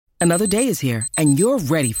Another day is here, and you're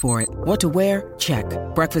ready for it. What to wear? Check.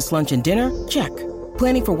 Breakfast, lunch, and dinner? Check.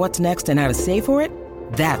 Planning for what's next and how to save for it?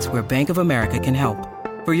 That's where Bank of America can help.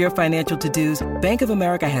 For your financial to-dos, Bank of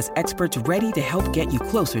America has experts ready to help get you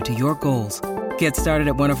closer to your goals. Get started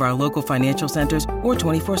at one of our local financial centers or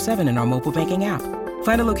 24/7 in our mobile banking app.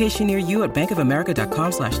 Find a location near you at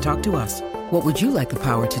bankofamerica.com/talktous. What would you like the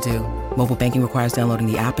power to do? Mobile banking requires downloading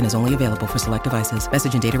the app and is only available for select devices.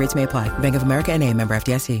 Message and data rates may apply. Bank of America N.A., member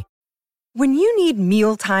FDIC. When you need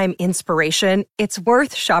mealtime inspiration, it's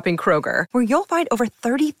worth shopping Kroger, where you'll find over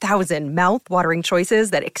 30,000 mouth-watering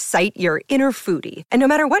choices that excite your inner foodie. And no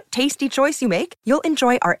matter what tasty choice you make, you'll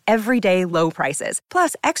enjoy our everyday low prices,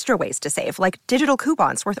 plus extra ways to save, like digital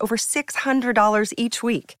coupons worth over $600 each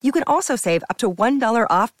week. You can also save up to $1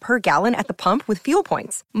 off per gallon at the pump with fuel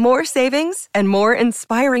points. More savings and more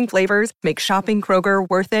inspiring flavors make shopping Kroger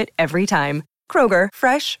worth it every time. Kroger,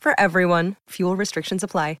 fresh for everyone. Fuel restrictions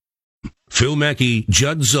apply. Phil Mackey,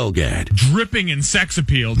 Judd Zulgad. Dripping in sex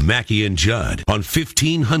appeal. Mackey and Judd on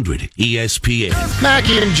 1500 ESPN.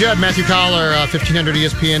 Mackey and Judd, Matthew Collar,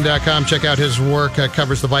 1500ESPN.com. Check out his work.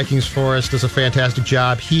 Covers the Vikings for us. Does a fantastic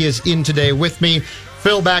job. He is in today with me.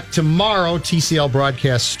 Phil back tomorrow. TCL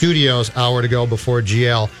Broadcast Studios. Hour to go before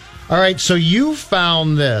GL. All right, so you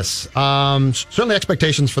found this. Certainly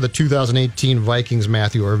expectations for the 2018 Vikings,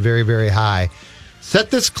 Matthew, are very, very high.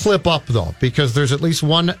 Set this clip up, though, because there's at least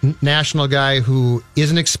one national guy who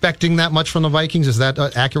isn't expecting that much from the Vikings. Is that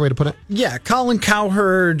an accurate way to put it? Yeah, Colin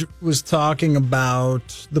Cowherd was talking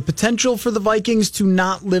about the potential for the Vikings to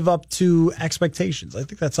not live up to expectations. I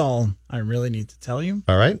think that's all I really need to tell you.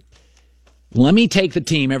 All right. Let me take the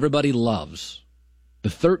team everybody loves, the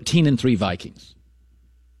 13-3 Vikings.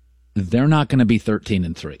 They're not going to be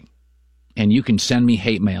 13-3. And you can send me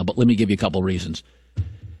hate mail, but let me give you a couple reasons.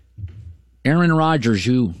 Aaron Rodgers,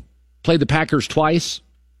 you played the Packers twice.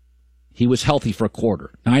 He was healthy for a quarter.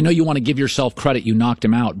 Now, I know you want to give yourself credit. You knocked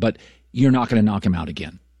him out, but you're not going to knock him out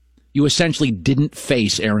again. You essentially didn't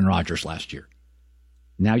face Aaron Rodgers last year.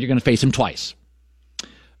 Now you're going to face him twice.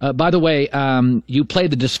 By the way, you played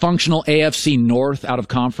the dysfunctional AFC North out of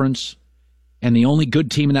conference, and the only good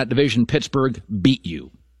team in that division, Pittsburgh, beat you.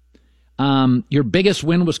 Your biggest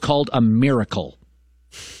win was called a miracle.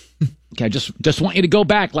 Okay, just want you to go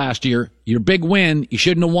back last year. Your big win, you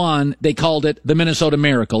shouldn't have won. They called it the Minnesota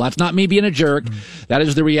Miracle. That's not me being a jerk. That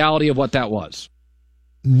is the reality of what that was.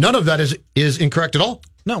 None of that is incorrect at all.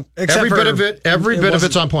 No, every bit of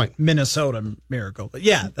it's on point. Minnesota Miracle, but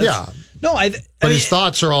yeah. No, but his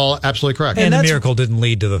thoughts are all absolutely correct. And the miracle didn't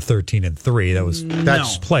lead to the 13-3.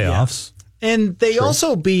 That's playoffs. Yeah. And they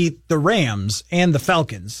also beat the Rams and the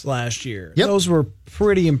Falcons last year. Yep. Those were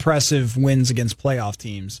pretty impressive wins against playoff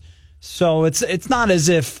teams. So it's not as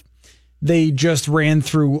if they just ran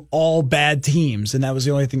through all bad teams and that was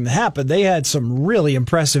the only thing that happened. They had some really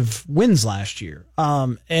impressive wins last year.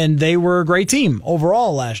 And they were a great team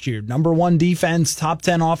overall last year. Number 1 defense, top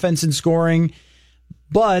 10 offense in scoring.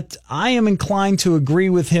 But I am inclined to agree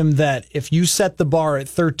with him that if you set the bar at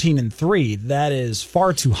 13-3, that is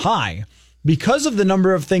far too high because of the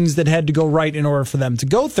number of things that had to go right in order for them to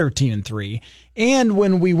go 13-3. And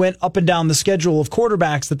when we went up and down the schedule of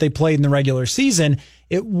quarterbacks that they played in the regular season,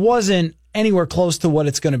 it wasn't anywhere close to what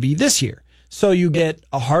it's going to be this year. So you get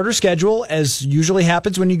a harder schedule, as usually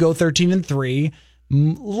happens when you go 13-3,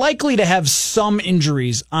 likely to have some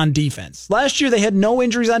injuries on defense. Last year, they had no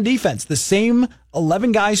injuries on defense. The same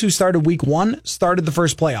 11 guys who started week 1 started the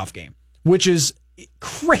first playoff game, which is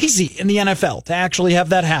crazy in the NFL to actually have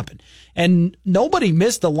that happen. And nobody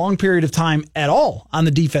missed a long period of time at all on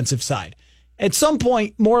the defensive side. At some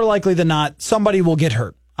point, more likely than not, somebody will get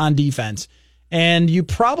hurt on defense. And you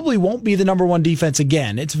probably won't be the number 1 defense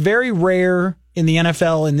again. It's very rare in the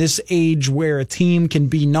NFL in this age where a team can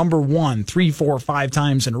be number 1 3, 4, 5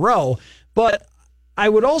 times in a row. But I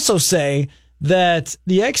would also say that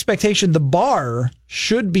the expectation, the bar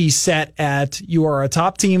should be set at you are a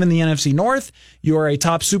top team in the NFC North. You are a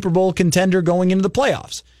top Super Bowl contender going into the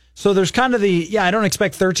playoffs. So there's kind of I don't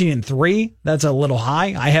expect 13-3. That's a little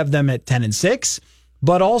high. I have them at 10-6.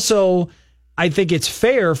 But also, I think it's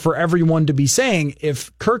fair for everyone to be saying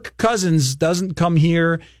if Kirk Cousins doesn't come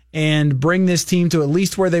here and bring this team to at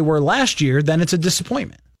least where they were last year, then it's a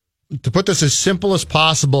disappointment. To put this as simple as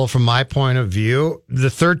possible from my point of view, the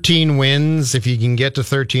 13 wins, if you can get to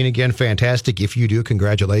 13 again, fantastic. If you do,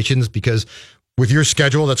 congratulations, because with your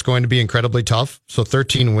schedule, that's going to be incredibly tough. So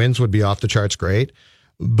 13 wins would be off the charts great.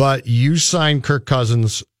 But you signed Kirk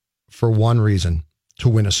Cousins for one reason, to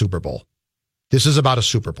win a Super Bowl. This is about a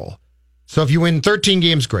Super Bowl. So if you win 13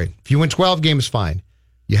 games, great. If you win 12 games, fine.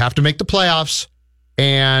 You have to make the playoffs.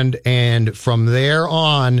 And from there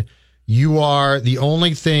on, you are the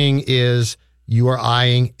only thing is you are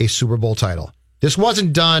eyeing a Super Bowl title. This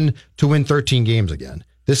wasn't done to win 13 games again.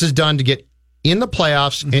 This is done to get in the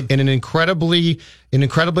playoffs in an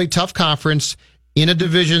incredibly tough conference in a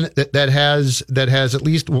division that has at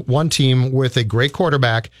least one team with a great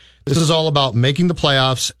quarterback. This is all about making the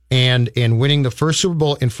playoffs and winning the first Super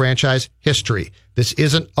Bowl in franchise history. This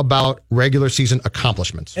isn't about regular season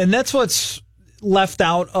accomplishments. And that's what's left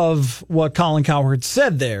out of what Colin Cowherd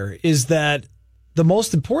said there, is that the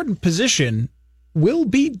most important position will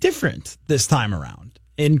be different this time around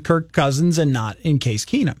in Kirk Cousins and not in Case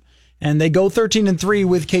Keenum. And they go 13-3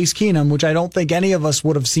 with Case Keenum, which I don't think any of us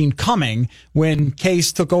would have seen coming when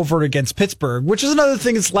Case took over against Pittsburgh, which is another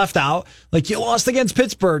thing that's left out. Like, you lost against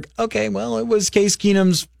Pittsburgh. Okay, well, it was Case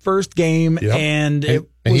Keenum's first game, and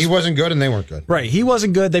he wasn't good, and they weren't good. Right, he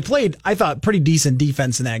wasn't good. They played, I thought, pretty decent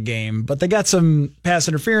defense in that game, but they got some pass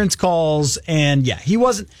interference calls, and yeah, he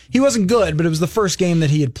wasn't good, but it was the first game that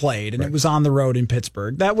he had played, and It was on the road in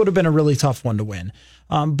Pittsburgh. That would have been a really tough one to win.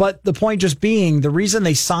 But the point just being, the reason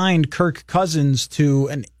they signed Kirk Cousins to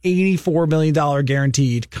an $84 million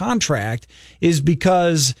guaranteed contract is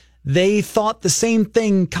because they thought the same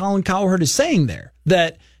thing Colin Cowherd is saying there,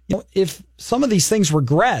 that if some of these things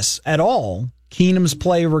regress at all, Keenum's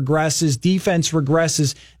play regresses, defense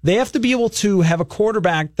regresses, they have to be able to have a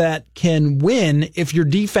quarterback that can win if your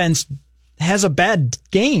defense has a bad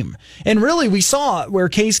game. And really, we saw where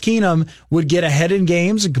Case Keenum would get ahead in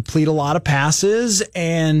games and complete a lot of passes,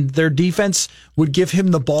 and their defense would give him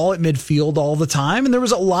the ball at midfield all the time. And there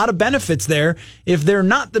was a lot of benefits there. If they're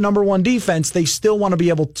not the number one defense, they still want to be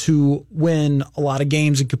able to win a lot of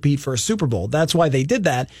games and compete for a Super Bowl. That's why they did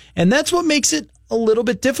that. And that's what makes it a little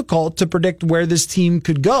bit difficult to predict where this team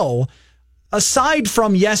could go. Aside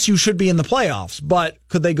from, yes, you should be in the playoffs, but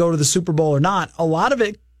could they go to the Super Bowl or not? A lot of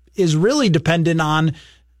it is really dependent on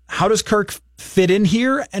how does Kirk fit in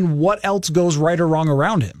here and what else goes right or wrong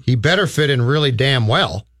around him. He better fit in really damn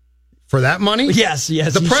well for that money. Yes.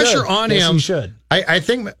 The pressure on him. He should. I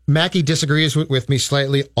think Mackey disagrees with me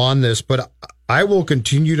slightly on this, but I will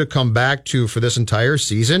continue to come back to, for this entire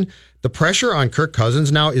season, the pressure on Kirk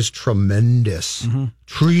Cousins now is tremendous. Mm-hmm.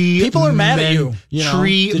 People are mad at you.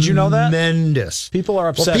 Did you know that? Tremendous. People are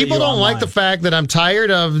upset. Well, people don't online. like the fact that I'm tired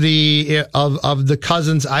of the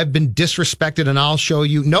Cousins. I've been disrespected, and I'll show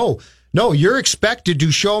you. No, you're expected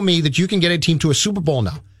to show me that you can get a team to a Super Bowl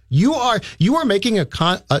now. You are making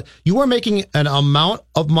an amount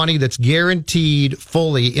of money that's guaranteed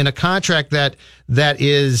fully in a contract that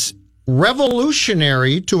is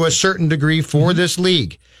revolutionary to a certain degree for this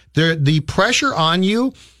league. The pressure on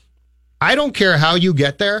you, I don't care how you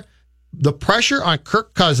get there. The pressure on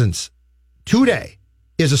Kirk Cousins today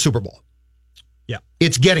is a Super Bowl. Yeah.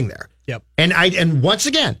 It's getting there. Yep. And once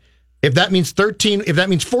again, if that means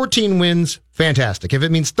 14 wins, fantastic. If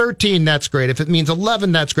it means 13, that's great. If it means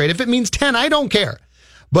 11, that's great. If it means 10, I don't care.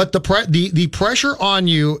 But the pressure on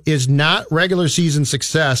you is not regular season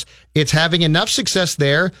success. It's having enough success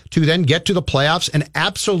there to then get to the playoffs and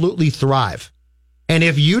absolutely thrive. And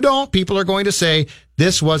if you don't, people are going to say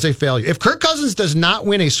this was a failure. If Kirk Cousins does not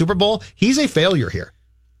win a Super Bowl, he's a failure here.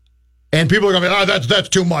 And people are going to be, that's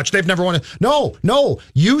too much. They've never won it. No.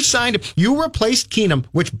 You replaced Keenum,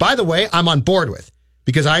 which, by the way, I'm on board with.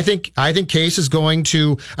 Because I think Case is going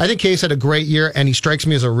to, I think Case had a great year, and he strikes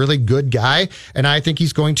me as a really good guy, and I think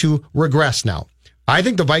he's going to regress now. I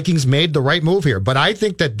think the Vikings made the right move here, but I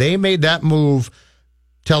think that they made that move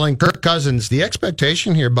telling Kirk Cousins, the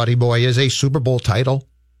expectation here, buddy boy, is a Super Bowl title.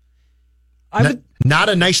 Not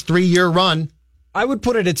a nice 3-year run. I would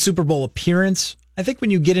put it at Super Bowl appearance. I think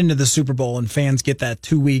when you get into the Super Bowl and fans get that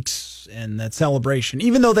 2 weeks and that celebration,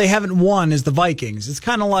 even though they haven't won as the Vikings, it's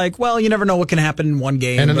kind of like, well, you never know what can happen in one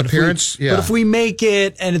game. And an appearance, But if we make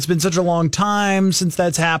it, and it's been such a long time since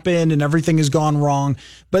that's happened and everything has gone wrong,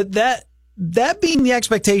 but that being the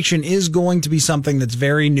expectation is going to be something that's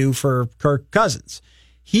very new for Kirk Cousins.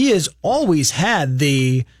 He has always had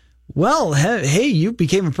the, well, hey, you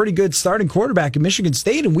became a pretty good starting quarterback at Michigan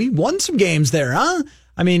State, and we won some games there, huh?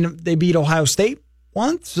 I mean, they beat Ohio State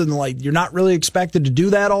once, and you're not really expected to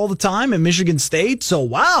do that all the time at Michigan State. So,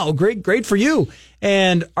 wow, great for you.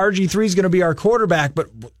 And RG3 is going to be our quarterback, but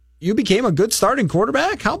you became a good starting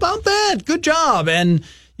quarterback. How about that? Good job. And,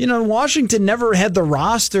 Washington never had the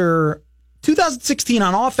roster. 2016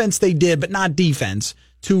 on offense they did, but not defense,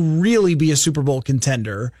 to really be a Super Bowl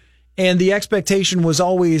contender. And the expectation was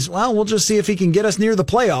always, well, we'll just see if he can get us near the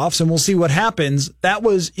playoffs and we'll see what happens. That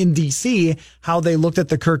was in D.C. how they looked at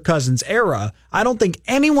the Kirk Cousins era. I don't think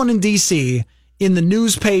anyone in D.C. in the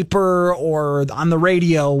newspaper or on the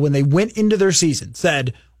radio when they went into their season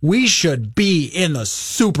said, we should be in the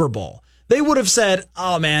Super Bowl, they would have said,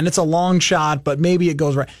 oh man, it's a long shot, but maybe it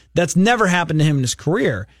goes right. That's never happened to him in his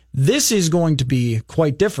career. This is going to be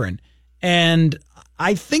quite different. And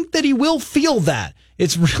I think that he will feel that.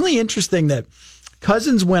 It's really interesting that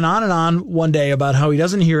Cousins went on and on one day about how he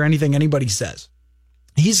doesn't hear anything anybody says.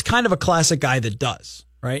 He's kind of a classic guy that does,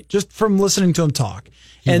 right? Just from listening to him talk.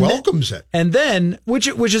 He welcomes it. And then, which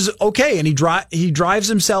is okay, and he drives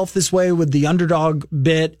himself this way with the underdog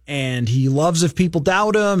bit, and he loves if people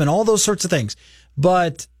doubt him and all those sorts of things.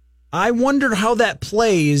 But I wonder how that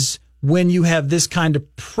plays when you have this kind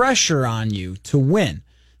of pressure on you to win.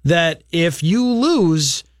 That if you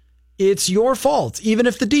lose, it's your fault. Even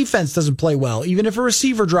if the defense doesn't play well, even if a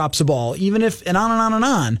receiver drops a ball, even if, and on and on and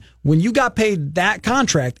on. When you got paid that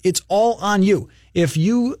contract, it's all on you. If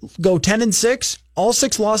you go 10-6, all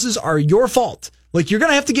 6 losses are your fault. Like, you're going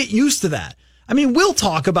to have to get used to that. I mean, we'll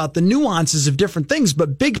talk about the nuances of different things,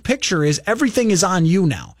 but big picture is everything is on you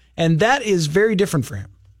now. And that is very different for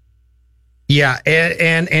him. Yeah.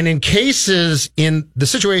 And in cases, in the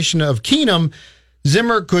situation of Keenum,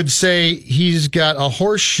 Zimmer could say he's got a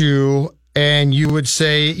horseshoe, and you would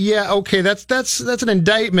say, yeah, okay, that's an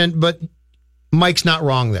indictment, but Mike's not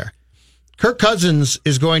wrong there. Kirk Cousins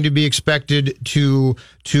is going to be expected to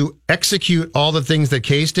execute all the things that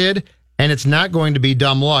Case did, and it's not going to be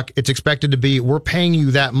dumb luck. It's expected to be, we're paying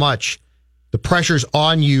you that much. The pressure's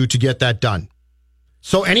on you to get that done.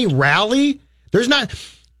 So any rally,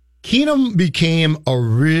 Keenum became a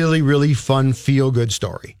really, really fun, feel-good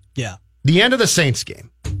story. Yeah. The end of the Saints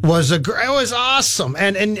game was awesome.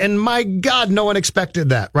 And my God, no one expected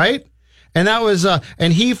that, right? And that was,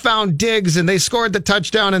 and he found Diggs, and they scored the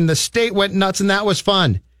touchdown, and the state went nuts, and that was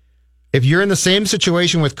fun. If you're in the same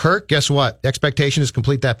situation with Kirk, guess what? The expectation is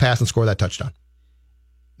complete that pass and score that touchdown.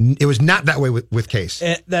 It was not that way with Case.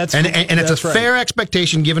 And it's a fair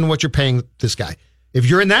expectation given what you're paying this guy. If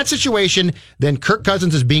you're in that situation, then Kirk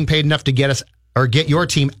Cousins is being paid enough to get us or get your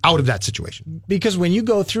team out of that situation. Because when you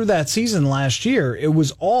go through that season last year, it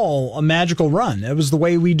was all a magical run. It was the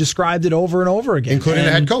way we described it over and over again. Including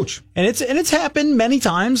the head coach. And it's happened many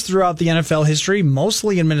times throughout the NFL history,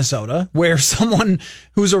 mostly in Minnesota, where someone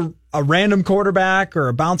who's a random quarterback or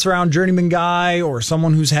a bounce around journeyman guy or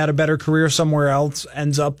someone who's had a better career somewhere else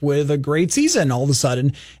ends up with a great season all of a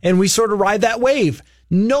sudden. And we sort of ride that wave.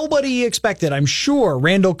 Nobody expected, I'm sure,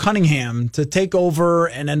 Randall Cunningham to take over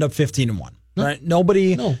and end up 15-1. Right?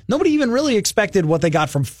 Nobody even really expected what they got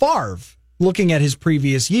from Favre. Looking at his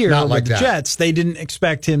previous year with the Jets, they didn't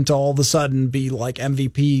expect him to all of a sudden be like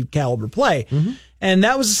MVP caliber play. Mm-hmm. And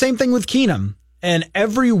that was the same thing with Keenum. And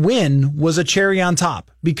every win was a cherry on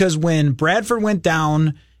top. Because when Bradford went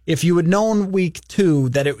down, if you had known week 2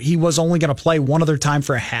 that he was only going to play one other time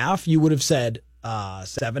for a half, you would have said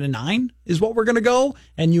 7-9 is what we're going to go.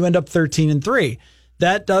 And you end up 13-3.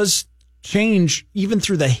 That does change even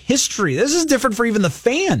through the history. This is different for even the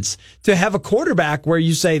fans to have a quarterback where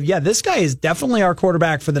you say, yeah, this guy is definitely our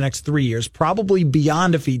quarterback for the next 3 years, probably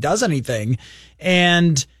beyond if he does anything.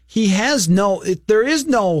 And he has there is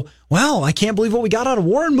no, well, I can't believe what we got out of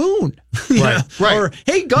Warren Moon. Right. Or,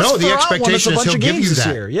 hey, Gus Farrar won us a bunch of games this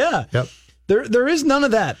year. Yeah. Yep. There is none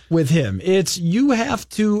of that with him. It's you have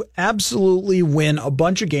to absolutely win a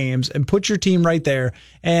bunch of games and put your team right there.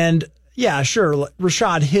 And yeah, sure,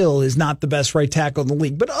 Rashad Hill is not the best right tackle in the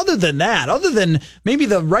league. But other than that, other than maybe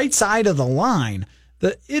the right side of the line,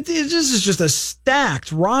 it is just a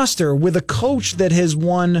stacked roster with a coach that has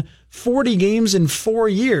won 40 games in 4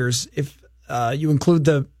 years, if you include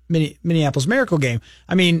the Minneapolis Miracle game.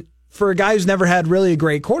 I mean, for a guy who's never had really a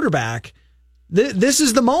great quarterback, this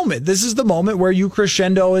is the moment. This is the moment where you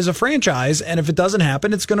crescendo as a franchise, and if it doesn't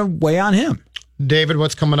happen, it's going to weigh on him. David,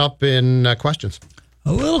 what's coming up in questions?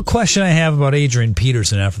 A little question I have about Adrian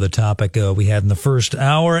Peterson after the topic we had in the first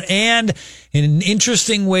hour. And in an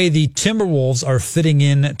interesting way, the Timberwolves are fitting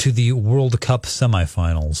in to the World Cup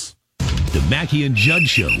semifinals. The Mackey and Judd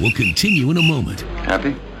Show will continue in a moment.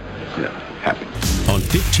 Happy? Yeah, happy. On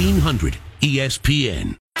 1500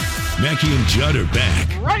 ESPN. Mackey and Judd are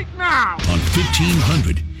back. Right now! On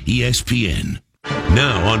 1500 ESPN.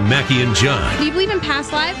 Now on Mackey and Judd. Do you believe in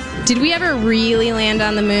past lives? Did we ever really land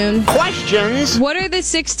on the moon? Questions. What are the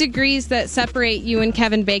 6 degrees that separate you and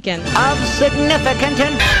Kevin Bacon? Of significant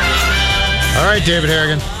All right, David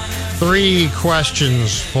Harrigan. 3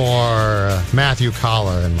 questions for Matthew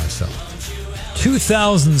Collar and myself.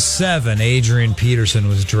 2007, Adrian Peterson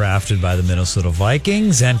was drafted by the Minnesota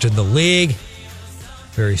Vikings, entered the league,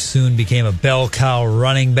 very soon became a bell cow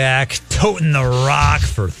running back, toting the rock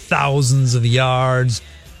for thousands of yards,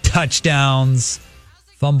 touchdowns,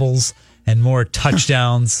 fumbles, and more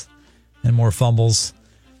touchdowns and more fumbles.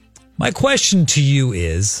 My question to you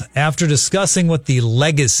is, after discussing what the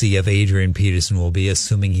legacy of Adrian Peterson will be,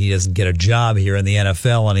 assuming he doesn't get a job here in the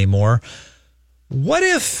NFL anymore, what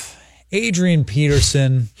if Adrian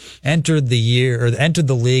Peterson entered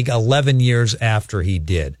the league 11 years after he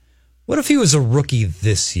did? What if he was a rookie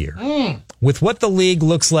this year? With what the league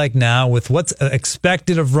looks like now, with what's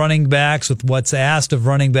expected of running backs, with what's asked of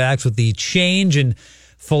running backs, with the change in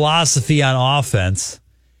philosophy on offense,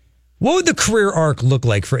 what would the career arc look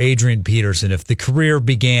like for Adrian Peterson if the career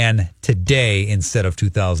began today instead of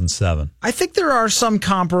 2007? I think there are some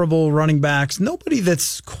comparable running backs. Nobody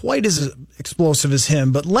that's quite as explosive as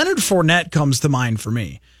him, but Leonard Fournette comes to mind for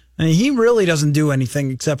me. I mean, he really doesn't do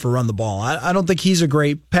anything except for run the ball. I don't think he's a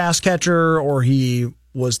great pass catcher, or he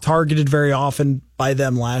was targeted very often by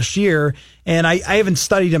them last year. And I haven't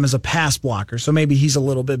studied him as a pass blocker, so maybe he's a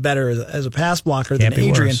little bit better as a pass blocker than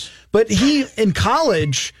Adrian. Worse. But he, in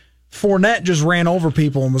college, Fournette just ran over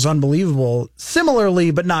people and was unbelievable.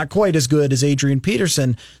 Similarly, but not quite as good as Adrian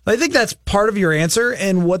Peterson. I think that's part of your answer.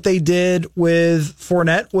 And what they did with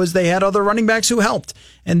Fournette was they had other running backs who helped.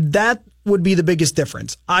 And that would be the biggest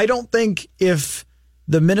difference. I don't think if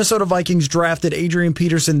the Minnesota Vikings drafted Adrian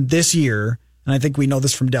Peterson this year, and I think we know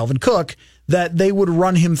this from Dalvin Cook, that they would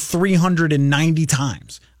run him 390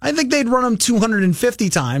 times. I think they'd run him 250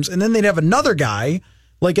 times, and then they'd have another guy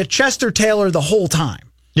like a Chester Taylor the whole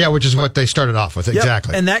time. Yeah, which is what they started off with. Yep.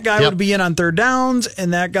 Exactly. And that guy would be in on third downs,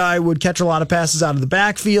 and that guy would catch a lot of passes out of the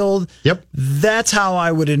backfield. Yep. That's how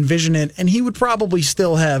I would envision it. And he would probably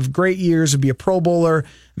still have great years and be a Pro Bowler.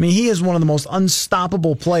 I mean, he is one of the most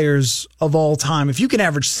unstoppable players of all time. If you can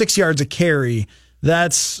average 6 yards a carry,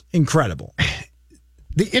 that's incredible.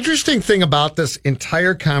 The interesting thing about this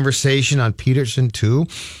entire conversation on Peterson, too,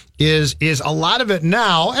 is a lot of it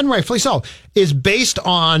now, and rightfully so, is based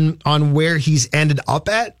on where he's ended up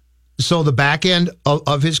at, so the back end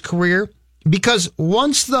of his career. Because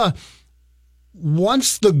once the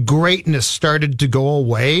greatness started to go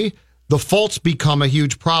away, the faults become a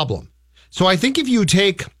huge problem. So I think if you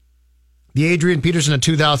take the Adrian Peterson of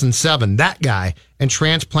 2007, that guy, and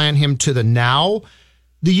transplant him to the now,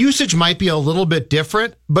 the usage might be a little bit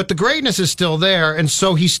different, but the greatness is still there, and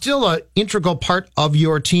so he's still an integral part of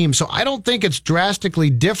your team. So I don't think it's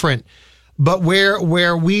drastically different, but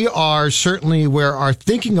where we are, certainly where our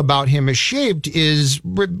thinking about him is shaped is,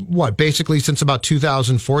 basically since about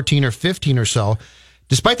 2014 or 15 or so,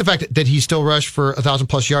 despite the fact that he still rushed for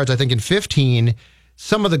 1,000-plus yards, I think in 15,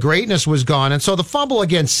 some of the greatness was gone, and so the fumble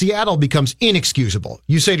against Seattle becomes inexcusable.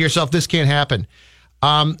 You say to yourself, this can't happen.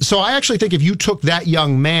 So I actually think if you took that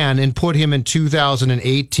young man and put him in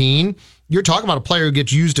 2018, you're talking about a player who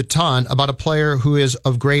gets used a ton, about a player who is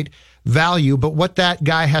of great value. But what that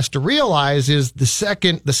guy has to realize is the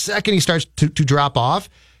second he starts to drop off,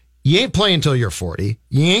 you ain't playing until you're 40.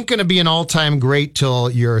 You ain't going to be an all-time great till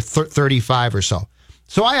you're 35 or so.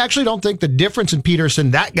 So I actually don't think the difference in Peterson,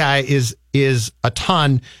 that guy is a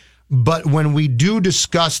ton. But when we do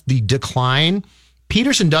discuss the decline,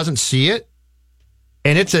 Peterson doesn't see it.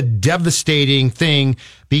 And it's a devastating thing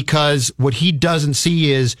because what he doesn't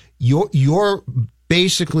see is your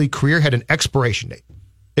basically career had an expiration date.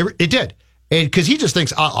 It did. And because he just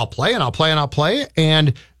thinks, I'll play and I'll play and I'll play.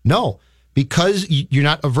 And no, because you're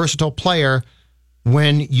not a versatile player,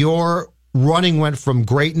 when your running went from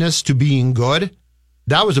greatness to being good,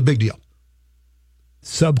 that was a big deal.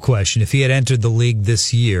 Sub question. If he had entered the league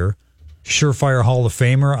this year, surefire Hall of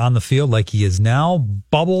Famer on the field like he is now,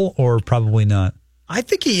 bubble or probably not? I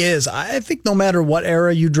think he is. I think no matter what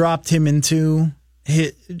era you dropped him into,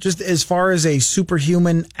 just as far as a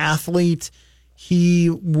superhuman athlete, he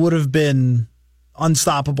would have been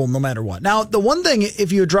unstoppable no matter what. Now, the one thing,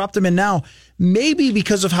 if you had dropped him in now, maybe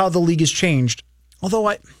because of how the league has changed, although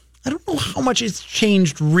I don't know how much it's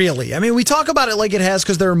changed really. I mean, we talk about it like it has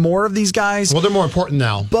because there are more of these guys. Well, they're more important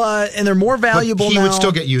now. And they're more valuable now. He would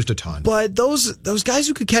still get used a ton. But those guys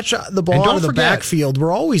who could catch the ball out of the backfield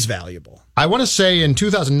were always valuable. I want to say in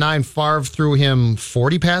 2009, Favre threw him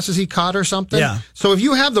 40 passes he caught or something. Yeah. So if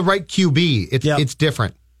you have the right QB, it's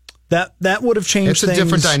different. That would have changed things. It's a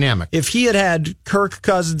different dynamic. If he had Kirk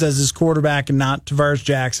Cousins as his quarterback and not Tavares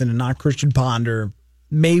Jackson and not Christian Ponder,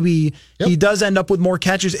 maybe he does end up with more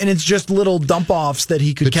catches, and it's just little dump-offs that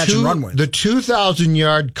he could catch and run with. The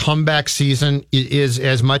 2,000-yard comeback season is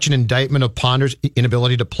as much an indictment of Ponder's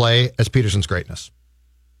inability to play as Peterson's greatness.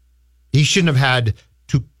 He shouldn't have had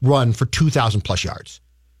to run for 2,000-plus yards.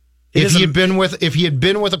 If he had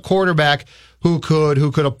been with a quarterback who could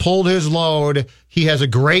have pulled his load, he has a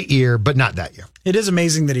great year, but not that year. It is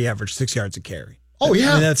amazing that he averaged 6 yards a carry. Oh,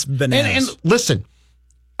 yeah. I mean, that's bananas. And listen,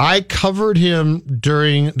 I covered him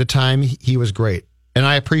during the time he was great, and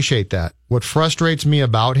I appreciate that. What frustrates me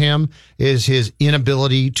about him is his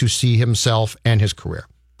inability to see himself and his career.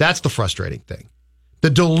 That's the frustrating thing. The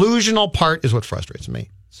delusional part is what frustrates me.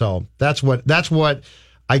 So that's what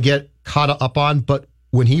I get caught up on. But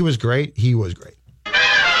when he was great, he was great.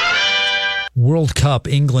 World Cup,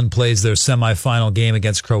 England plays their semifinal game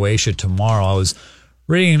against Croatia tomorrow. I was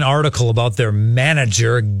reading an article about their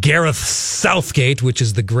manager, Gareth Southgate, which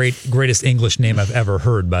is the greatest English name I've ever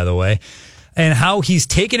heard, by the way, and how he's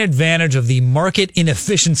taken advantage of the market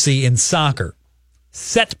inefficiency in soccer.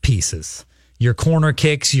 Set pieces, your corner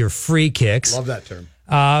kicks, your free kicks. Love that term.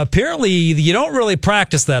 Apparently, you don't really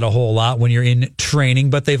practice that a whole lot when you're in training,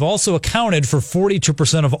 but they've also accounted for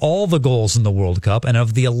 42% of all the goals in the World Cup. And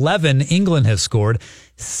of the 11 England has scored,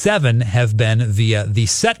 7 have been via the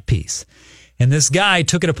set piece. And this guy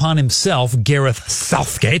took it upon himself, Gareth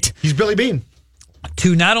Southgate. He's Billy Bean.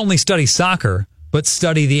 To not only study soccer, but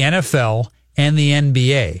study the NFL and the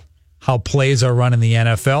NBA. How plays are run in the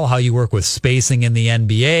NFL, how you work with spacing in the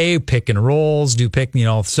NBA, pick and rolls,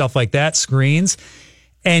 stuff like that, screens.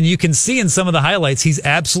 And you can see in some of the highlights, he's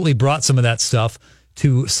absolutely brought some of that stuff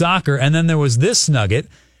to soccer. And then there was this nugget.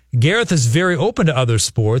 Gareth is very open to other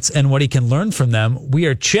sports and what he can learn from them. We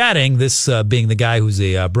are chatting, this being the guy who's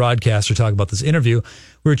a broadcaster talking about this interview.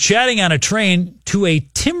 We're chatting on a train to a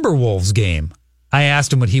Timberwolves game. I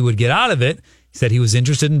asked him what he would get out of it. He said he was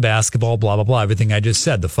interested in basketball, blah, blah, blah. Everything I just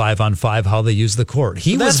said, the 5-on-5, how they use the court.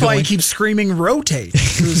 That's why he keeps screaming rotate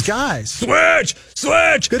to his guys. Switch,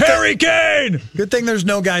 Harry Kane. Good thing there's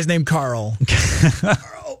no guys named Carl.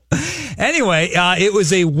 Anyway, it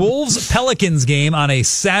was a Wolves-Pelicans game on a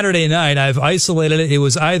Saturday night. I've isolated it. It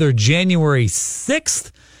was either January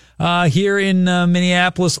 6th here in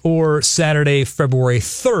Minneapolis or Saturday, February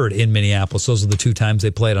 3rd in Minneapolis. Those are the two times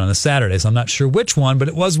they played on a Saturday. So I'm not sure which one, but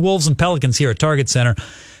it was Wolves and Pelicans here at Target Center.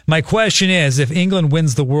 My question is, if England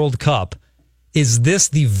wins the World Cup, is this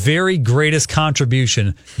the very greatest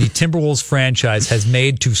contribution the Timberwolves franchise has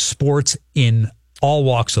made to sports in all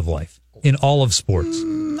walks of life, in all of sports?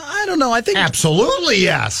 I don't know. I think absolutely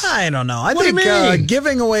yes. I don't know. I What do think you mean?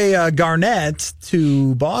 giving away Garnett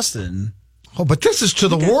to Boston. Oh, but this is to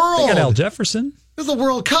the world. They got Al Jefferson. This is the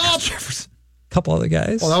World Cup. A couple other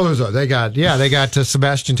guys. Well, they got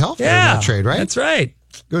Sebastian Telfair in that trade, right? That's right.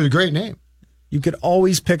 It was a great name. You could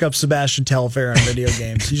always pick up Sebastian Telfair in video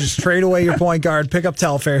games. You just trade away your point guard, pick up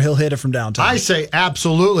Telfair, he'll hit it from downtown. I say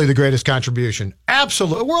absolutely the greatest contribution.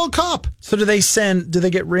 Absolutely. World Cup. So do they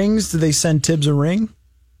get rings? Do they send Tibbs a ring?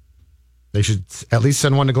 They should at least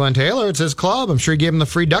send one to Glenn Taylor. It's his club. I'm sure he gave him the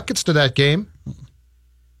free ducats to that game.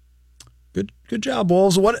 Good job,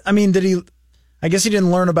 Wolves. I guess he didn't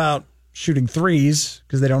learn about shooting threes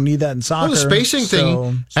because they don't need that in soccer. Well, the spacing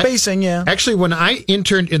thing. Spacing, yeah. Actually, when I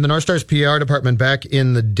interned in the North Stars PR department back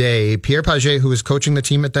in the day, Pierre Paget, who was coaching the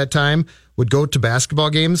team at that time, would go to basketball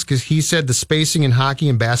games because he said the spacing in hockey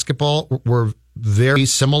and basketball were very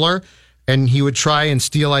similar. And he would try and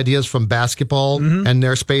steal ideas from basketball and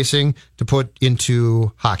their spacing to put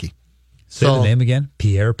into hockey. Say the name again.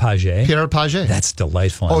 Pierre Paget. Pierre Paget. That's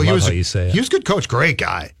delightful. I love how you say it. He was a good coach. Great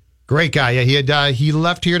guy. Yeah, he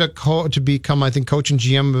left here to become, I think, coach and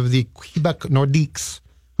GM of the Quebec Nordiques,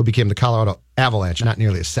 who became the Colorado Avalanche. Not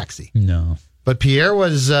nearly as sexy. No. But Pierre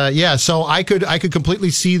was, so I could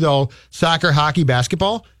completely see, though, soccer, hockey,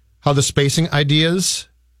 basketball, how the spacing ideas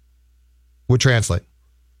would translate.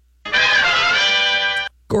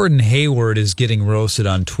 Gordon Hayward is getting roasted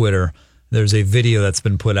on Twitter. There's a video that's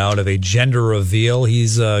been put out of a gender reveal.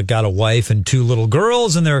 He's got a wife and 2 little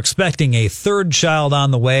girls, and they're expecting a 3rd child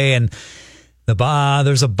on the way. And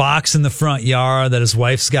there's a box in the front yard that his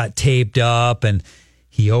wife's got taped up, and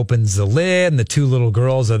he opens the lid, and the 2 little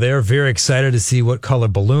girls are there, very excited to see what color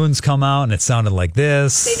balloons come out, and it sounded like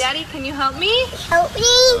this. Say, Daddy, can you help me? Help me.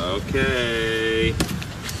 Okay.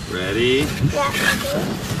 Ready? Yeah.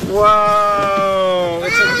 Whoa!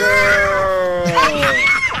 It's a girl!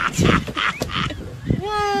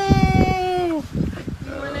 Whoa!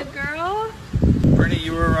 You want a girl? Brittany,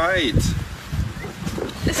 you were right.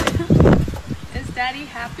 Is Daddy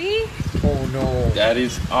happy? Oh, no.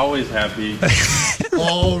 Daddy's always happy.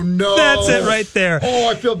 Oh, no. That's it right there. Oh,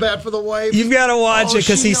 I feel bad for the wife. You've got to watch it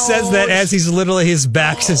because he says that as he's literally, his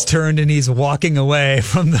back is turned and he's walking away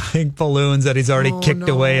from the big balloons that he's already kicked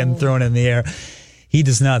away and thrown in the air. He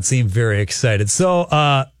does not seem very excited. So,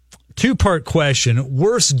 2-part question.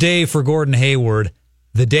 Worst day for Gordon Hayward,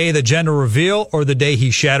 the day the gender reveal or the day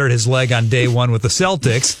he shattered his leg on day 1 with the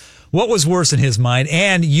Celtics? What was worse in his mind?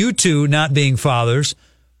 And you two not being fathers,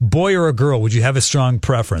 boy or a girl, would you have a strong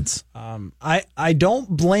preference? I don't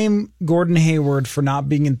blame Gordon Hayward for not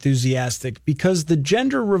being enthusiastic because the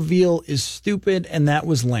gender reveal is stupid and that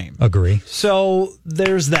was lame. Agree. So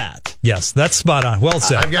there's that. Yes, that's spot on. Well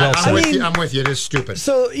said. I'm with you. It is stupid.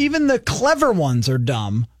 So even the clever ones are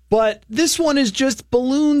dumb, but this one is just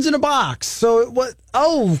balloons in a box. So what?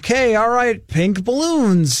 Oh, okay, all right, pink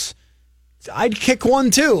balloons. I'd kick one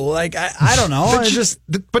too. Like I don't know.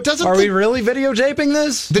 Are we really videotaping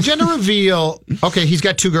this? The gender reveal. Okay, he's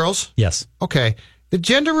got 2 girls. Yes. Okay, the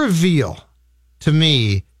gender reveal to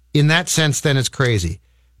me, in that sense, then is crazy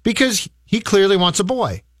because he clearly wants a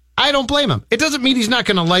boy. I don't blame him. It doesn't mean he's not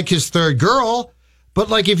going to like his 3rd girl, but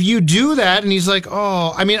like if you do that and he's like,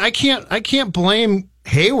 oh, I mean, I can't blame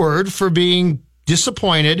Hayward for being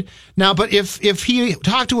disappointed now. But if he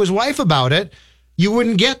talked to his wife about it, you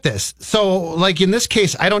wouldn't get this. So, like in this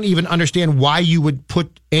case, I don't even understand why you would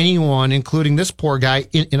put anyone, including this poor guy,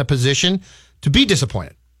 in a position to be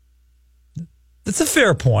disappointed. That's a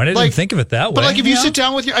fair point. I didn't think of it that way. But like if you sit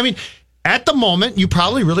down with I mean, at the moment, you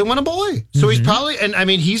probably really want a boy. So he's probably, and I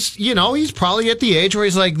mean, he's probably at the age where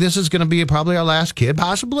he's like, this is going to be probably our last kid,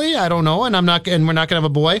 possibly. I don't know. And we're not going to have a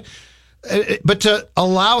boy. But to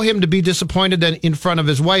allow him to be disappointed then in front of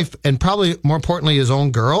his wife and probably more importantly, his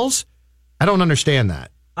own girls, I don't understand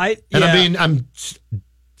that. I'm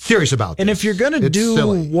serious about this. And if you're going to do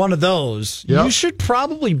silly. One of those, you should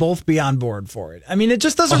probably both be on board for it. I mean, it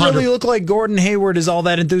just doesn't 100. really look like Gordon Hayward is all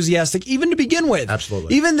that enthusiastic, even to begin with.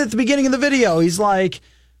 Absolutely. Even at the beginning of the video, he's like,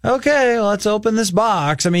 okay, let's open this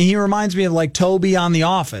box. I mean, he reminds me of like Toby on The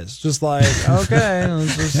Office. Just like, okay,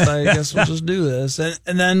 I guess we'll just do this.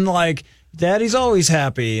 And then like, Daddy's always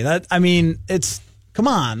happy. Come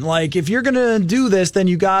on, like if you're going to do this, then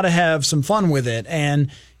you got to have some fun with it. And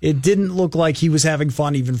it didn't look like he was having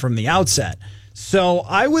fun even from the outset. So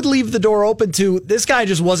I would leave the door open to this guy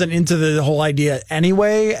just wasn't into the whole idea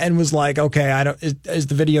anyway and was like, okay, is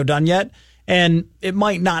the video done yet? And it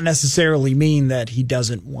might not necessarily mean that he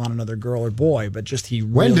doesn't want another girl or boy, but just he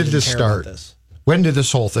really When did this care start? About this. When did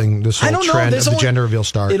this whole trend of the gender reveal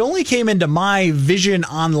start? It only came into my vision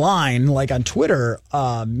online, like on Twitter,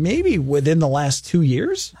 maybe within the last 2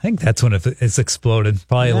 years. I think that's when it's exploded.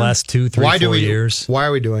 Probably the last 2, 3, 4 years. Why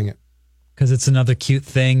are we doing it? Because it's another cute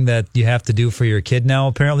thing that you have to do for your kid now,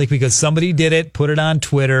 apparently, because somebody did it, put it on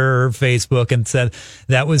Twitter or Facebook and said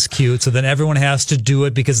that was cute. So then everyone has to do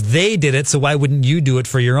it because they did it. So why wouldn't you do it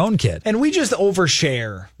for your own kid? And we just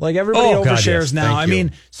overshare. Like everybody overshares now. I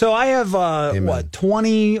mean, so I have,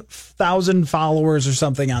 20,000 followers or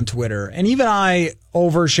something on Twitter. And even I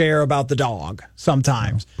overshare about the dog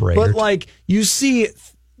sometimes. But like you see...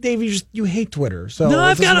 Dave, you hate Twitter, so no,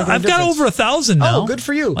 I've got over 1,000 now. Oh, good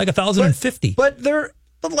for you! Like 1,050. But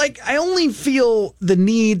I only feel the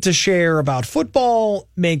need to share about football,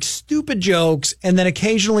 make stupid jokes, and then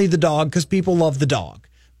occasionally the dog because people love the dog.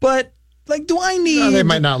 But like, do I need? No, they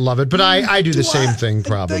might not love it, but I do the same thing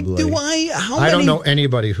probably. I don't know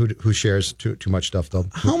anybody who shares too much stuff though.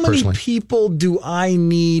 How many people do I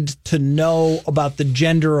need to know about the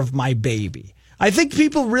gender of my baby? I think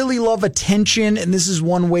people really love attention, and this is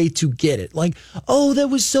one way to get it. Like, oh, that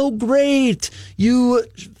was so great. You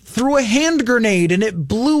threw a hand grenade, and it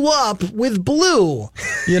blew up with blue.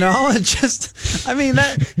 You know, it just, I mean,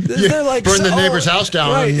 they're like... Burned the neighbor's house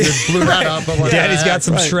down, and it blew that up. Daddy's got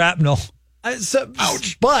some shrapnel.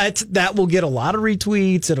 Ouch. But that will get a lot of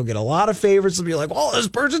retweets. It'll get a lot of favorites. It'll be like, oh, this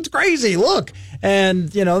person's crazy. Look.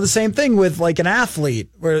 And, you know, the same thing with like an athlete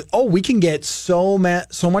where, we can get so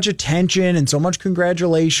much attention and so much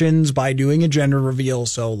congratulations by doing a gender reveal.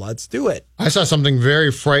 So let's do it. I saw something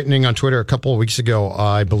very frightening on Twitter a couple of weeks ago.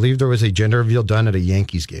 I believe there was a gender reveal done at a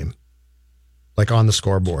Yankees game. Like on the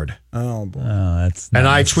scoreboard. Oh, boy. That's and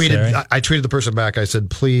I tweeted the person back. I said,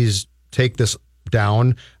 please take this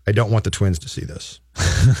down. I don't want the Twins to see this.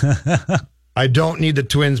 I don't need the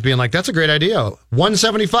Twins being like, that's a great idea.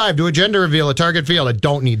 175, do a gender reveal at Target Field. I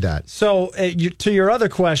don't need that. So to your other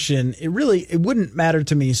question, it wouldn't matter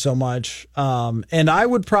to me so much. And I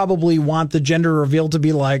would probably want the gender reveal to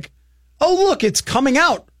be like, oh, look, it's coming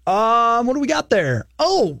out. What do we got there?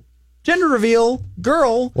 Oh, gender reveal,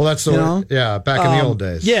 girl. Well, that's back in the old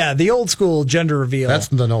days. Yeah, the old school gender reveal. That's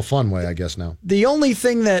the no fun way, I guess, now. The only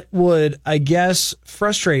thing that would, I guess,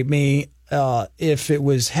 frustrate me if it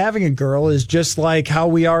was having a girl is just like how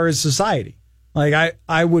we are as society. Like,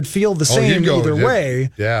 I would feel the same either way,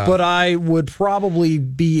 but I would probably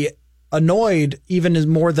be annoyed even as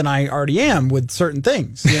more than I already am with certain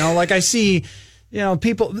things. You know, like I see,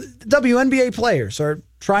 people, WNBA players are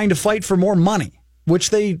trying to fight for more money,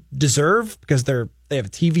 which they deserve because they're They have a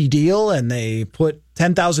TV deal, and they put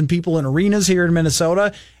 10,000 people in arenas here in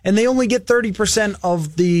Minnesota, and they only get 30%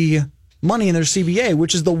 of the money in their CBA,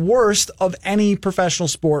 which is the worst of any professional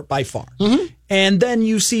sport by far. Mm-hmm. And then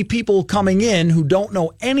you see people coming in who don't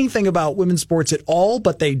know anything about women's sports at all,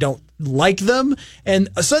 but they don't like them, and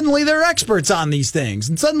suddenly they're experts on these things,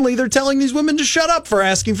 and suddenly they're telling these women to shut up for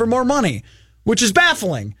asking for more money, which is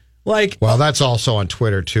baffling. Well, that's also on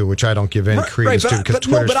Twitter too, which I don't give any credence to because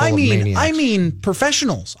Twitter's full of maniacs. I mean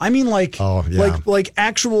professionals. I mean like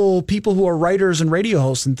actual people who are writers and radio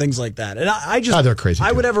hosts and things like that. And they're crazy.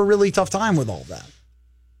 I would have a really tough time with all that.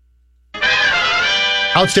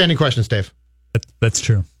 Outstanding questions, Dave. That's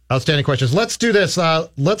true. Outstanding questions. Let's do this.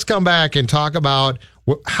 Let's come back and talk about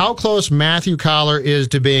how close Matthew Coller is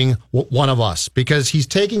to being one of us, because he's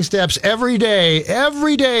taking steps every day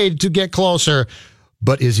to get closer.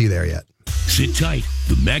 But is he there yet? Sit tight.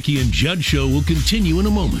 The Mackey and Judd Show will continue in a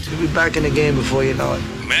moment. We'll be back in the game before you know it.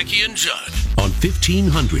 Mackey and Judd on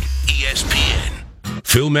 1500 ESPN.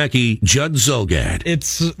 Phil Mackey, Judd Zulgad.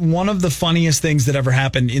 It's one of the funniest things that ever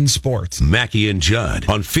happened in sports. Mackey and Judd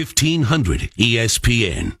on 1500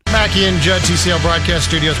 ESPN. Mackey and Judd, TCL Broadcast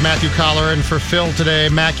Studios. Matthew Coller in for Phil today.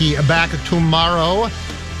 Mackey back tomorrow.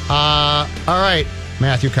 All right,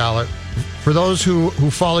 Matthew Coller. For those who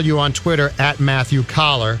follow you on Twitter at Matthew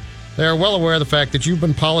Coller, they are well aware of the fact that you've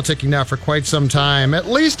been politicking now for quite some time, at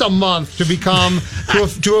least a month, to become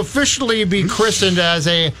to officially be christened as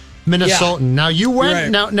a Minnesotan. Yeah. Now you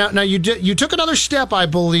went. Right. Now you took another step, I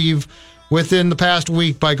believe, within the past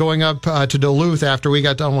week by going up to Duluth after we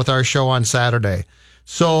got done with our show on Saturday.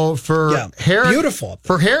 So for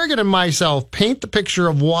Harrigan and myself, paint the picture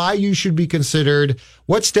of why you should be considered.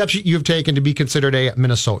 What steps you've taken to be considered a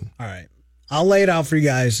Minnesotan. All right. I'll lay it out for you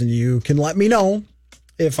guys, and you can let me know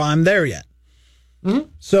if I'm there yet. Mm-hmm.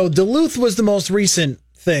 So Duluth was the most recent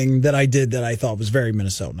thing that I did that I thought was very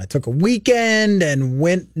Minnesotan. I took a weekend and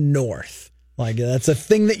went north. That's a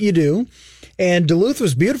thing that you do. And Duluth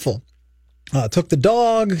was beautiful. Took the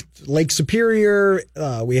dog, Lake Superior.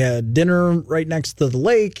 We had dinner right next to the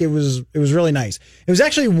lake. It was really nice. It was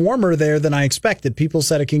actually warmer there than I expected. People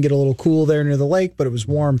said it can get a little cool there near the lake, but it was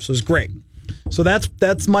warm, so it was great. So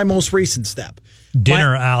that's my most recent step.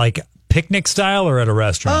 Dinner, like picnic style or at a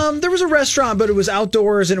restaurant? There was a restaurant, but it was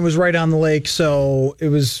outdoors and it was right on the lake, so it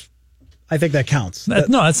was. I think that counts.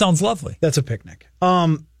 That sounds lovely. That's a picnic.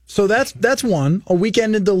 So that's one. A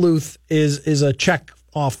weekend in Duluth is a check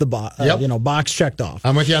off the box. Box checked off.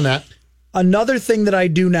 I'm with you on that. Another thing that I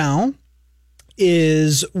do now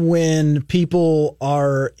is when people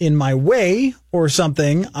are in my way or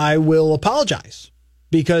something, I will apologize.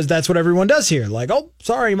 Because that's what everyone does here. Oh,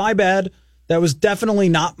 sorry, my bad. That was definitely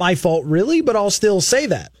not my fault, really, but I'll still say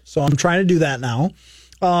that. So I'm trying to do that now.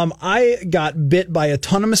 I got bit by a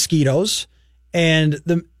ton of mosquitoes, and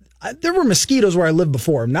there were mosquitoes where I lived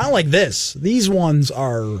before. Not like this. These ones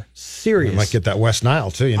are serious. You might get that West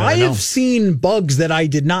Nile, too. I have seen bugs that I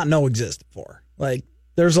did not know existed before.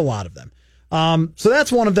 There's a lot of them. So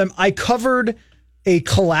that's one of them. I covered a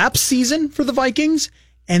collapse season for the Vikings.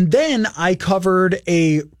 And then I covered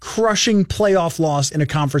a crushing playoff loss in a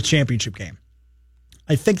conference championship game.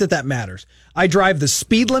 I think that matters. I drive the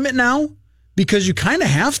speed limit now because you kind of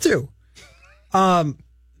have to.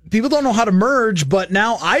 People don't know how to merge, but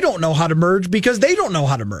now I don't know how to merge because they don't know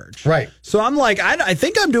how to merge. Right. So I'm like, I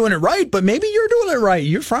think I'm doing it right, but maybe you're doing it right.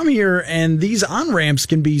 You're from here, and these on-ramps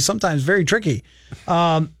can be sometimes very tricky.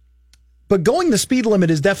 But going the speed limit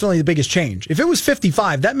is definitely the biggest change. If it was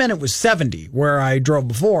 55, that meant it was 70 where I drove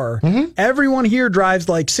before. Mm-hmm. Everyone here drives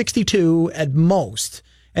 62 at most.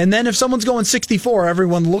 And then if someone's going 64,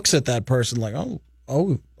 everyone looks at that person like,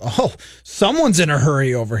 oh, someone's in a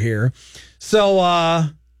hurry over here. So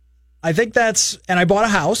I think and I bought a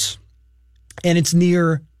house, and it's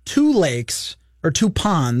near two lakes or two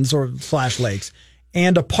ponds or / lakes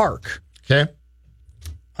and a park. Okay.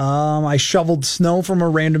 I shoveled snow from a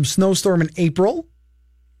random snowstorm in April.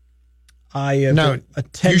 Attended.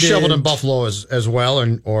 You shoveled in Buffalo as well,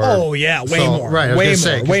 or oh yeah, way more. Right, way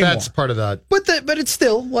more. That's part of that. But it's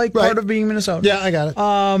still part of being Minnesota. Yeah, I got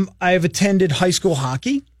it. I've attended high school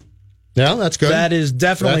hockey. Yeah, that's good. That is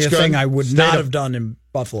definitely a thing I would not have done in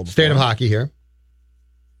Buffalo before. State of hockey here.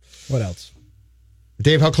 What else?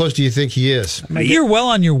 Dave, how close do you think he is? You're well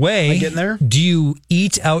on your way. Am I getting there? Do you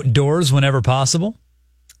eat outdoors whenever possible?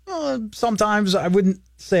 Sometimes. I wouldn't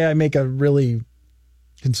say I make a really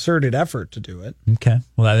concerted effort to do it. Okay.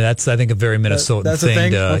 Well, that's, I think, a very Minnesotan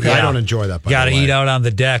thing. Okay. I don't enjoy that, Got to eat out on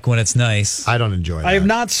the deck when it's nice. I don't enjoy that. I have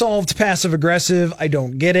not solved passive-aggressive. I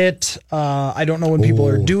don't get it. I don't know when people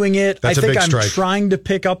are doing it. I think I'm trying to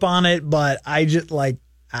pick up on it, but I just,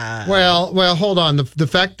 Well, hold on. The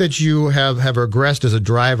fact that you have regressed as a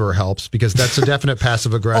driver helps because that's a definite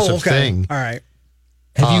passive aggressive thing. All right.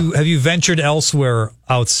 Have you ventured elsewhere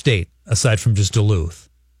outstate aside from just Duluth?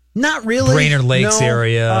 Not really. Brainerd Lakes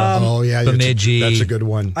area. Bemidji. That's a good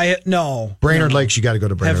one. Brainerd Lakes. You got to go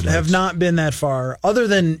to Brainerd Lakes. Have not been that far, other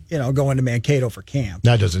than going to Mankato for camp.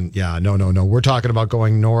 That doesn't. Yeah, no. We're talking about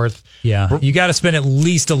going north. Yeah, you got to spend at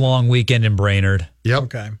least a long weekend in Brainerd. Yep.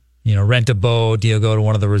 Okay. Rent a boat. Go to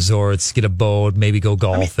one of the resorts, get a boat, maybe go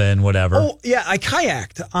golfing, whatever. Oh yeah, I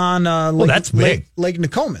kayaked on that's big. Lake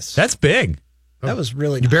Nokomis. That's big. That was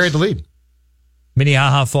really nice. You buried the lead.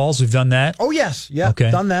 Minnehaha Falls, we've done that. Oh, yes. Yep.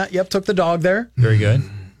 Okay. Done that. Yep. Took the dog there. Very good.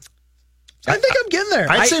 I think I'm getting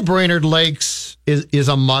there. I'd say Brainerd Lakes is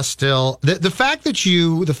a must still. The fact that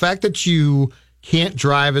you can't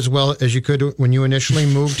drive as well as you could when you initially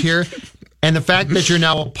moved here, and the fact that you're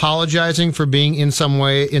now apologizing for being in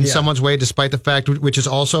someone's way, despite the fact, which is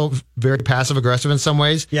also very passive aggressive in some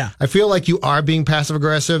ways. Yeah. I feel like you are being passive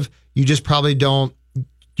aggressive. You just probably don't.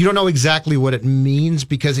 You don't know exactly what it means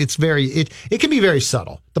because it can be very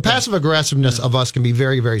subtle. The passive aggressiveness of us can be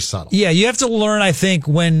very, very subtle. Yeah, you have to learn, I think,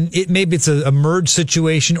 when maybe it's a merge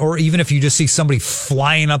situation, or even if you just see somebody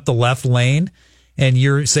flying up the left lane and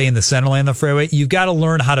you're, say, in the center lane of the fairway, you've got to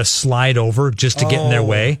learn how to slide over just to get in their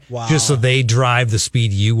way, just so they drive the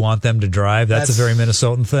speed you want them to drive. That's a very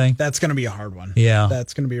Minnesotan thing. That's going to be a hard one. Yeah.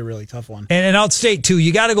 That's going to be a really tough one. And outstate, too,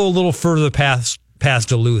 you got to go a little further past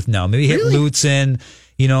Duluth now. Maybe hit Lutsen.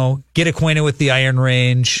 Get acquainted with the Iron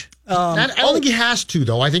Range. I don't think he has to,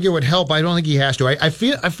 though. I think it would help. I don't think he has to. I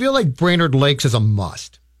feel like Brainerd Lakes is a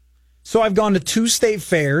must. So I've gone to 2 state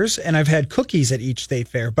fairs, and I've had cookies at each state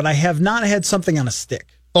fair, but I have not had something on a stick.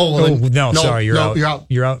 Sorry, you're out.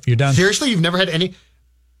 You're out. You're done. Seriously, you've never had any?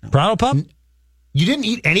 Pronto Pup? You didn't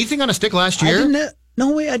eat anything on a stick last year?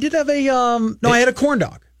 I did have I had a corn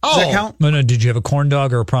dog. Does that count? No. Did you have a corn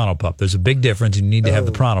dog or a Pronto Pup? There's a big difference. You need to have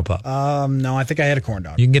the Pronto Pup. No, I think I had a corn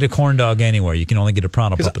dog. You can get a corn dog anywhere. You can only get a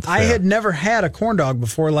Pronto Pup at the fair. I had never had a corn dog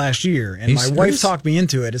before last year, and my wife talked me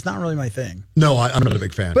into it. It's not really my thing. No, I'm not a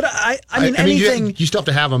big fan. But I mean, anything. You still have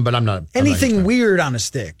to have them, but I'm not. Anything weird on a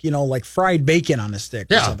stick, like fried bacon on a stick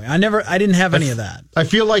or something. I didn't have any of that. I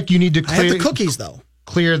feel like you need to clear. I have the cookies, though.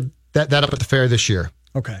 Clear that up at the fair this year.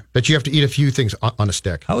 Okay. That you have to eat a few things on a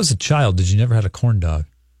stick. How was a child? Did you never had a corn dog?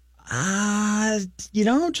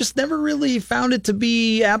 Just never really found it to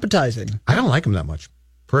be appetizing. I don't like them that much,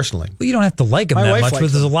 personally. Well, you don't have to like them that much, but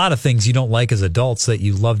there's a lot of things you don't like as adults that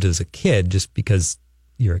you loved as a kid just because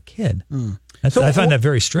you're a kid. I find that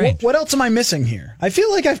very strange. What else am I missing here? I feel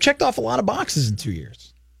like I've checked off a lot of boxes in 2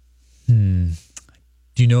 years. Do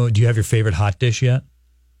you have your favorite hot dish yet?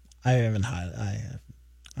 I haven't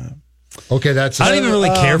Okay, I don't even really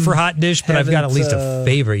care for hot dish, but I've got at least a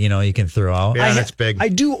favorite, you can throw out. Yeah, that's big. I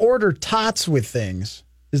do order tots with things.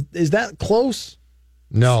 Is that close?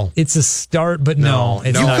 No. It's a start, but no,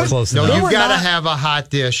 it's not close enough. No, you've got to have a hot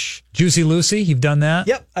dish. Juicy Lucy, you've done that?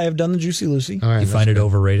 Yep, I have done the Juicy Lucy. All right, you find it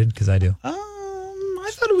overrated? Because I do.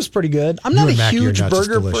 I thought it was pretty good. I'm not a huge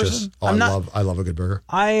burger person. I love a good burger.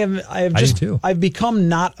 I've become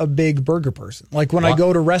not a big burger person. Like when I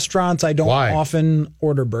go to restaurants, I don't often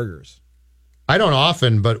order burgers. I don't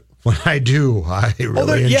often, but when I do, I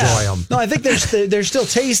really enjoy them. No, I think they're still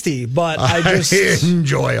tasty, but I just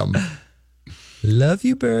enjoy them. Love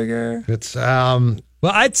you, burger. It's well,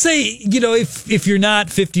 I'd say if you're not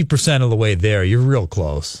 50% of the way there, you're real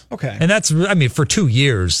close. Okay, and that's for 2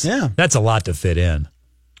 years. Yeah, that's a lot to fit in.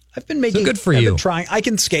 I've been making good for you. Trying. I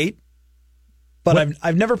can skate, but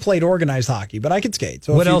I've never played organized hockey. But I can skate.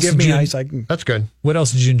 So what if else you give me ice, I can. That's good. What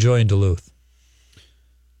else did you enjoy in Duluth?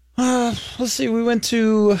 Let's see. We went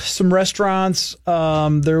to some restaurants.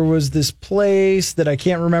 There was this place that I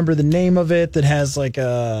can't remember the name of it that has like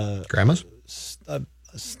a Grandma's a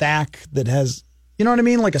stack that has, you know what I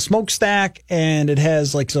mean, like a smokestack, and it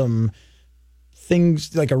has like some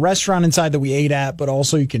things like a restaurant inside that we ate at, but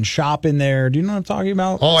also you can shop in there. Do you know what I'm talking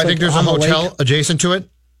about? Oh, I think there's a hotel adjacent to it.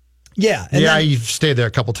 Yeah, I've stayed there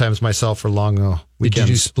a couple times myself for long weekends. Did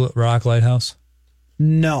you do Split Rock Lighthouse?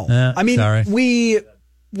 No, sorry.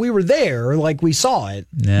 We were there, like we saw it.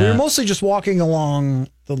 Yeah. We were mostly just walking along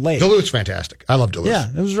the lake. Duluth's fantastic. I love Duluth. Yeah,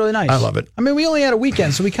 it was really nice. I love it. We only had a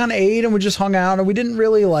weekend, so we kind of ate and we just hung out, and we didn't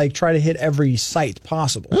really try to hit every site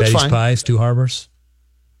possible. Betty's Pies, Two Harbors.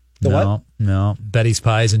 What? No. Betty's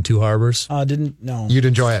Pies in Two Harbors. No. You'd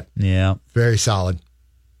enjoy it. Yeah. Very solid.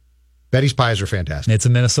 Betty's Pies are fantastic. It's a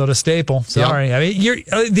Minnesota staple. Sorry.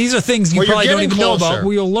 Yep. These are things you probably don't even know about.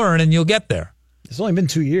 You'll learn and you'll get there. It's only been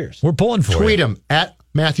 2 years. We're pulling for Tweet you. him at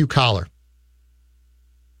Matthew Collar.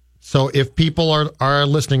 So if people are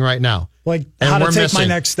listening right now, Like And how to we're take my missing.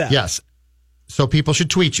 next step. Yes. So people should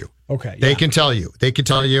tweet you. Okay. They can tell you. They can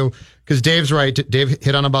tell you, because Dave's right. Dave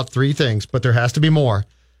hit on about 3 things, but there has to be more.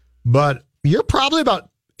 But you're probably about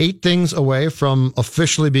 8 things away from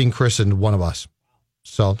officially being christened one of us.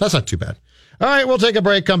 So that's not too bad. All right, we'll take a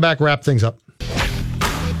break, come back, wrap things up.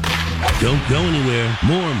 Don't go anywhere.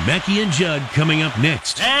 More Mackey and Judd coming up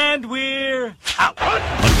next And we're out. on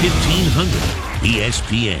 1500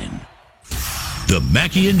 ESPN. The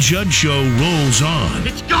Mackey and Judd Show rolls on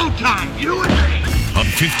It's go time. You and me. on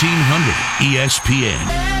 1500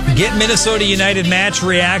 ESPN. Get Minnesota United match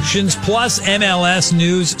reactions plus MLS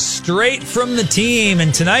news straight from the team.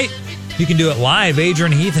 And tonight, you can do it live.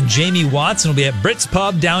 Adrian Heath and Jamie Watson will be at Brits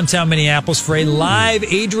Pub, downtown Minneapolis, for a live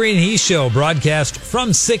Adrian Heath show broadcast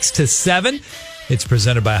from 6 to 7. It's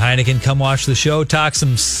presented by Heineken. Come watch the show, talk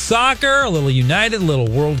some soccer, a little United, a little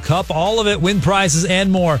World Cup, all of it, win prizes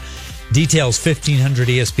and more. Details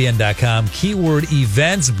 1500ESPN.com. Keyword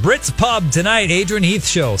events. Brits Pub tonight. Adrian Heath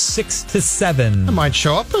show 6 to 7. I might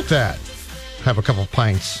show up at that. Have a couple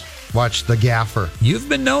pints. Watch The Gaffer. You've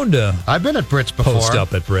been known to. I've been at Brits before. Post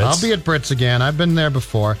up at Brits. I'll be at Brits again. I've been there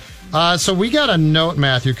before. So we got a note,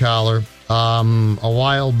 Matthew Collar, a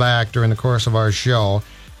while back during the course of our show,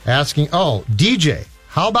 asking, DJ,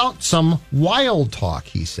 how about some Wild talk,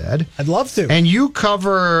 he said. I'd love to. And you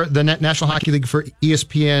cover the National Hockey League for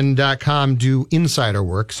ESPN.com, do insider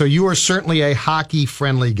work. So you are certainly a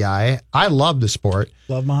hockey-friendly guy. I love the sport.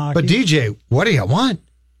 Love my hockey. But DJ, what do you want?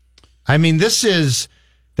 I mean,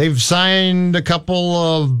 they've signed a couple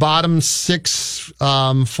of bottom 6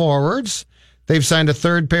 forwards. They've signed a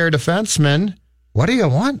third pair defenseman. What do you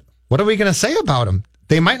want? What are we going to say about them?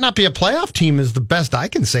 They might not be a playoff team is the best I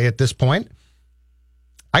can say at this point.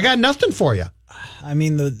 I got nothing for you. I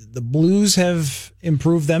mean, the Blues have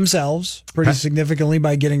improved themselves pretty significantly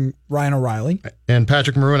by getting Ryan O'Reilly. And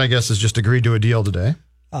Patrick Maroon, I guess, has just agreed to a deal today.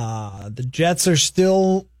 The Jets are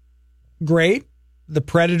still great. The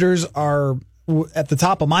Predators are at the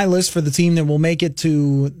top of my list for the team that will make it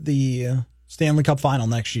to the Stanley Cup final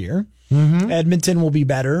next year. Mm-hmm. Edmonton will be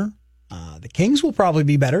better. The Kings will probably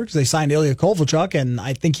be better because they signed Ilya Kovalchuk, and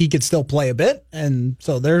I think he could still play a bit, and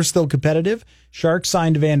so they're still competitive. Sharks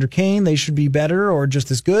signed Evander Kane. They should be better or just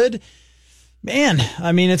as good. Man,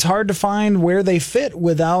 I mean, it's hard to find where they fit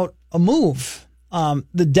without a move.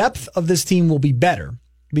 The depth of this team will be better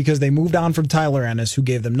because they moved on from Tyler Ennis, who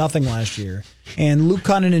gave them nothing last year, and Luke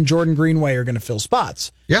Cunnin and Jordan Greenway are going to fill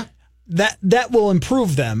spots. Yeah. That will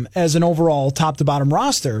improve them as an overall top-to-bottom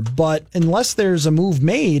roster, but unless there's a move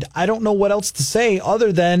made, I don't know what else to say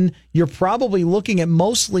other than you're probably looking at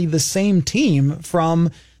mostly the same team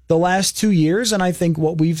from the last 2 years, and I think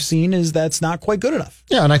what we've seen is that's not quite good enough.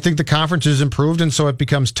 Yeah, and I think the conference has improved, and so it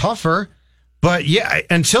becomes tougher. But yeah,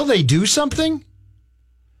 until they do something,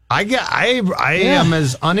 I am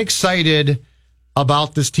as unexcited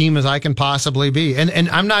about this team as I can possibly be, and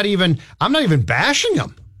I'm not even bashing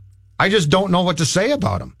them. I just don't know what to say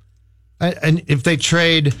about them. And if they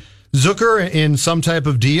trade Zucker in some type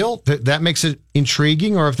of deal, that makes it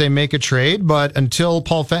intriguing, or if they make a trade. But until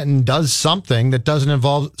Paul Fenton does something that doesn't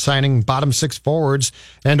involve signing bottom 6 forwards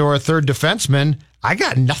and or a third defenseman, I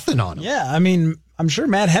got nothing on him. Yeah, I mean, I'm sure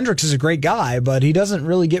Matt Hendricks is a great guy, but he doesn't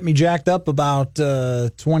really get me jacked up about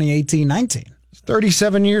 2018-19.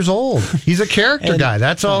 37 years old. He's a character guy.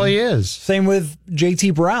 That's all he is. Same with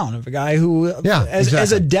JT Brown, a guy who,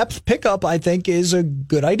 as a depth pickup, I think is a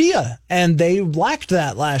good idea. And they lacked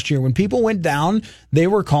that last year. When people went down, they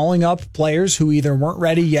were calling up players who either weren't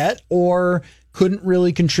ready yet or couldn't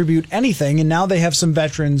really contribute anything. And now they have some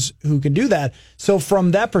veterans who can do that. So from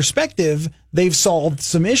that perspective, they've solved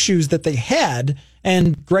some issues that they had.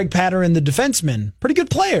 And Greg Patterson, the defenseman, pretty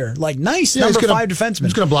good player, like nice number 5 defenseman.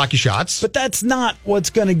 He's going to block you shots. But that's not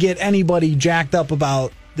what's going to get anybody jacked up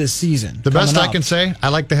about this season. The best I can say, I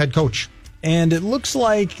like the head coach. And it looks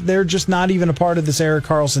like they're just not even a part of this Erik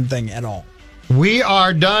Karlsson thing at all. We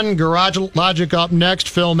are done. Garage Logic up next.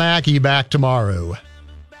 Phil Mackey back tomorrow.